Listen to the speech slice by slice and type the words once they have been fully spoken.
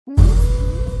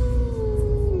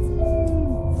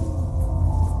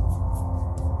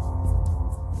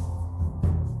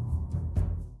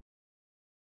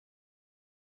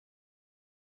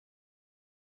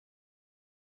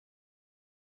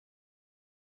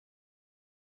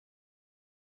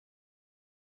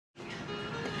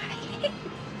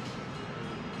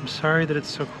I'm sorry that it's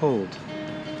so cold.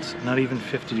 It's not even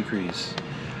 50 degrees.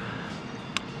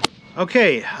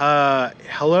 Okay,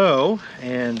 hello,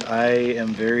 and I am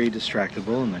very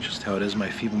distractible, and that's just how it is. My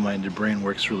feeble-minded brain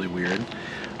works really weird.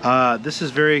 This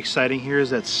is very exciting. Here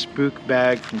is that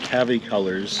SPOOKBAG from Cavity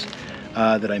Colors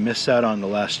that I missed out on the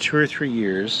last 2 or 3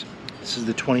 years. This is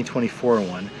the 2024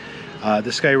 one.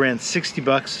 This guy ran 60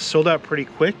 bucks, sold out pretty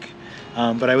quick,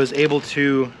 but I was able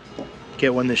to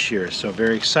get one this year, so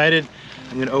very excited.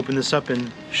 I'm gonna open this up and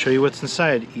show you what's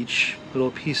inside each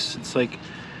little piece. It's like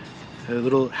a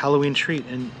little Halloween treat,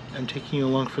 and I'm taking you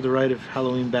along for the ride of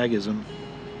Halloween bagism.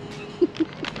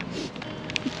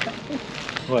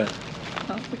 What?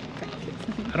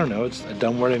 I don't know, it's a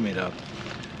dumb word I made up.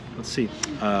 Let's see.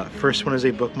 First one is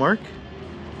a bookmark.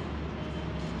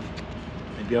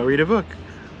 Maybe I'll read a book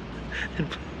and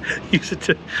use it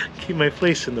to keep my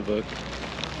place in the book.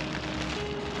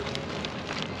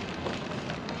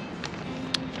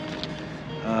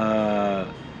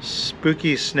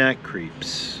 Spooky snack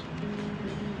creeps.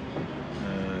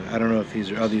 I don't know if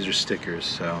these are, oh, these are stickers,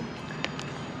 so.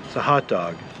 It's a hot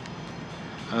dog.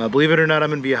 Believe it or not, I'm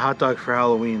gonna be a hot dog for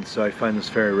Halloween, so I find this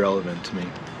very relevant to me.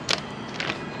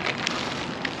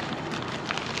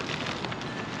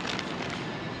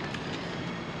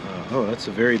 Oh, that's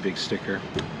a very big sticker.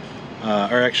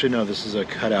 Or actually, no, this is a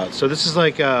cutout. So this is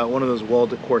like one of those wall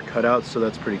decor cutouts, so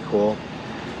that's pretty cool.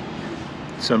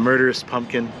 It's a murderous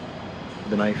pumpkin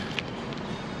with a knife.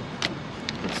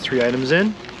 That's 3 items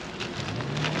in.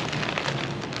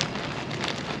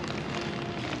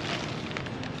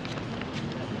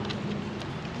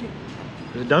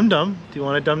 There's a dum-dum. Do you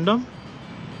want a dum-dum?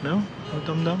 No? No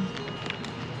dum-dum?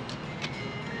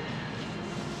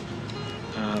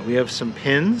 We have some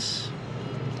pins.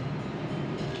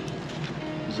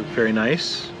 These look very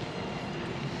nice.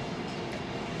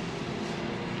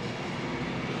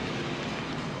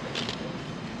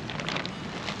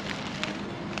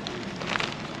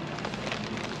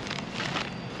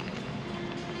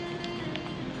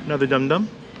 Another dum-dum.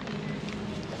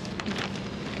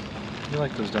 You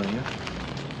like those, don't you?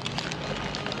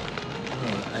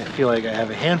 Oh, I feel like I have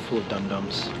a handful of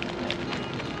dum-dums.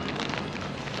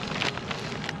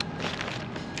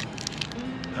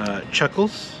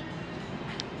 Chuckles.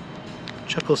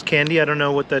 Chuckles candy. I don't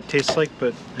know what that tastes like,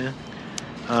 but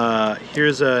yeah.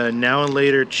 Here's a Now and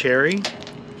Later cherry.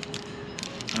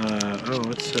 Oh,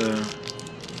 it's a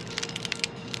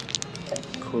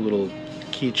cool little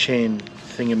keychain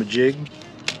thingamajig.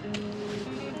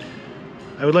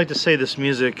 I would like to say this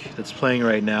music that's playing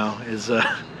right now is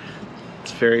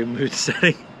it's very mood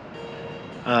setting.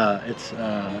 It's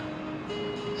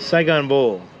Saigon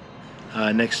Bowl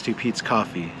next to Pete's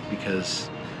Coffee, because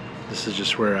this is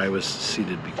just where I was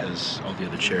seated because all the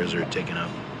other chairs are taken up.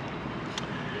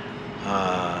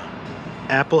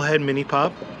 Applehead Mini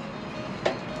Pop.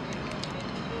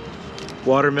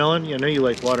 Watermelon. Yeah, I know you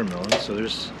like watermelon, so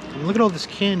there's, look at all this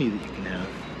candy that you can have.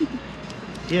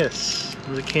 Yes,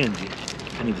 the candy.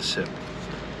 I need a sip.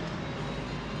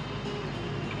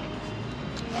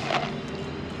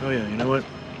 Oh yeah, you know what?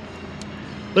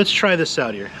 Let's try this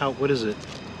out here. What is it?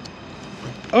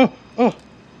 Oh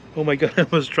my god, I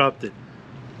almost dropped it.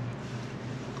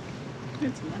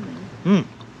 It's lemon.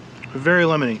 Very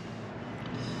lemony.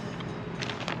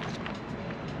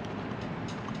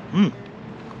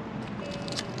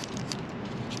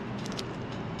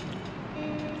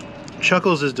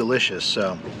 Chuckles is delicious,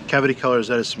 so Cavity Colors,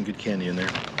 that is some good candy in there.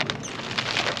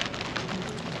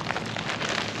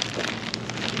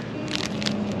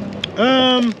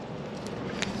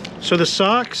 So the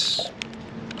socks,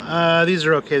 these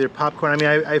are okay. They're popcorn. I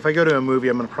mean, if I go to a movie,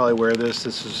 I'm gonna probably wear this.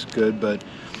 This is good, but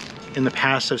in the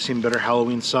past I've seen better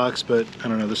Halloween socks, but I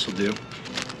don't know, this will do.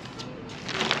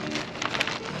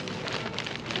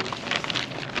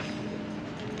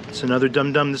 It's another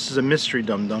Dum Dum. This is a mystery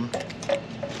Dum Dum.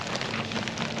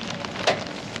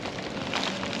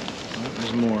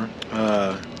 There's more.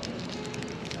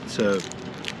 It's a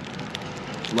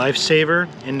Lifesaver,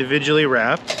 individually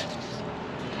wrapped.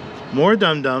 More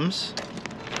Dum Dums.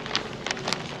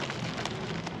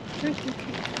 Birthday cake.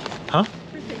 Huh?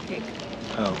 Birthday cake.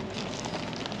 Oh.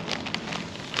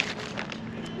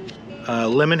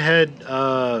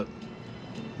 Lemonhead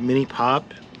Mini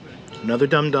Pop. Another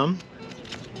Dum Dum.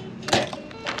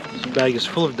 This bag is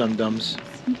full of Dum Dums.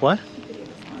 What?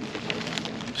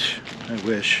 I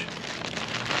wish.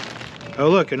 Oh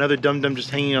look, another dum-dum just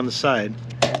hanging on the side.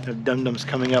 I have dum-dums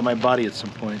coming out my body at some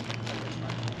point.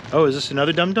 Oh, is this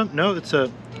another dum-dum? No, it's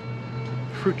a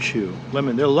fruit chew.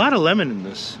 Lemon. There's a lot of lemon in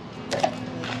this.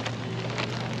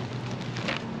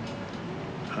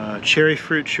 Cherry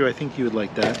fruit chew. I think you would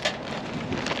like that.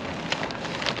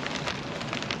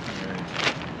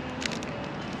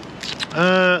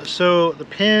 Alright. So the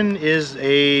pen is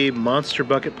a Monster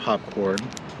Bucket popcorn.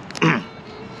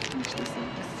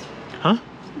 Huh?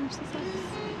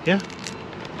 Yeah.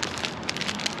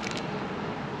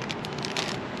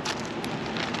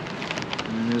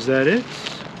 And is that it?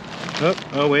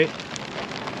 Oh wait.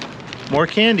 More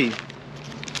candy.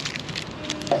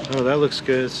 Oh, that looks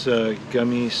good. It's a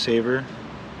gummy savor.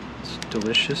 It's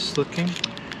delicious looking.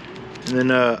 And then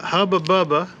Hubba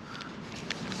Bubba.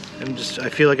 I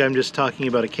feel like I'm just talking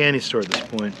about a candy store at this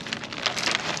point.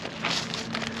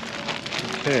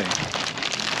 Okay.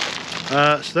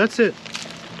 So that's it.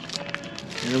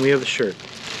 And then we have the shirt.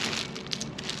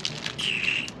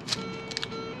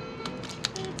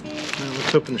 Now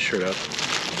let's open the shirt up.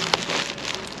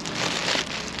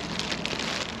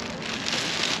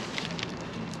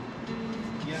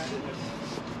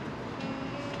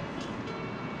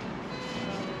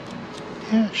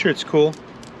 Yeah, shirt's cool.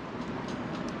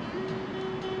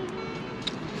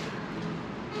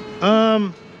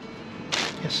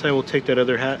 Yes, I will take that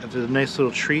other hat. It's a nice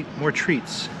little treat. More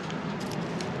treats.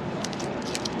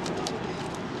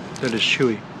 That is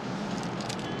chewy.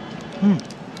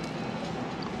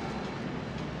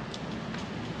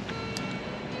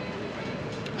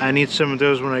 I need some of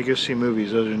those when I go see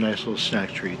movies. Those are nice little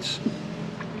snack treats.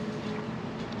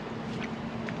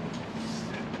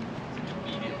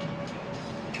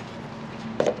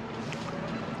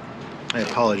 I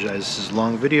apologize, this is a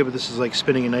long video, but this is like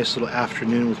spending a nice little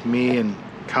afternoon with me and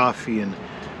coffee and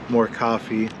more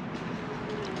coffee.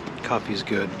 Coffee's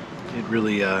good. It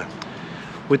really,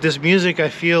 with this music, I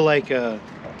feel like it's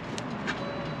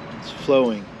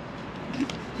flowing.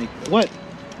 Like, what?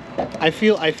 I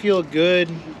feel good,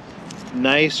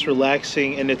 nice,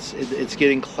 relaxing, and it's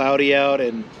getting cloudy out,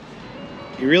 and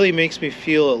it really makes me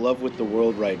feel at love with the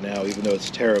world right now, even though it's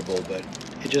terrible. But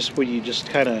it just, when you just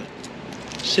kind of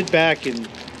sit back and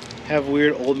have a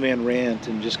weird old man rant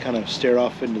and just kind of stare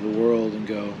off into the world and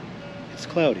go, it's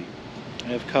cloudy. I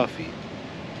have coffee.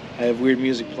 I have weird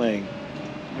music playing.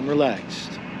 I'm relaxed.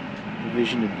 A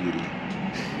vision of beauty.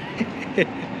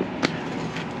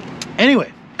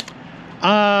 Anyway,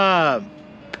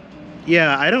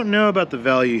 yeah, I don't know about the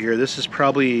value here. This is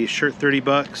probably shirt 30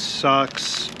 bucks,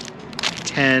 socks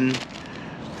 10,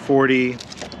 40,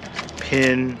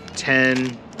 pin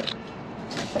 10,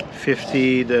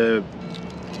 50,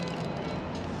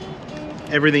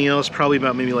 everything else probably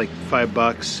about maybe like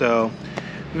 $5. So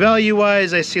value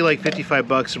wise, I see like 55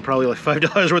 bucks and probably like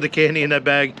 $5 worth of candy in that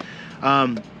bag.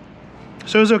 So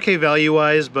it was okay value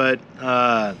wise, but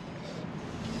I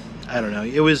don't know.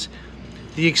 It was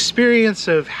the experience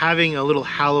of having a little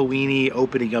Halloween-y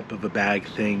opening up of a bag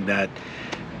thing that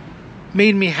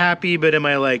made me happy. But am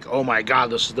I like, oh my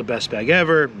god, this is the best bag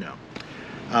ever? No.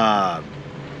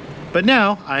 But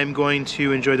now I'm going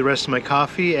to enjoy the rest of my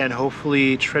coffee and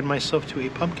hopefully tread myself to a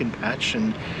pumpkin patch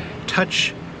and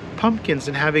touch pumpkins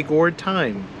and have a gourd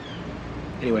time.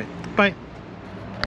 Anyway, bye.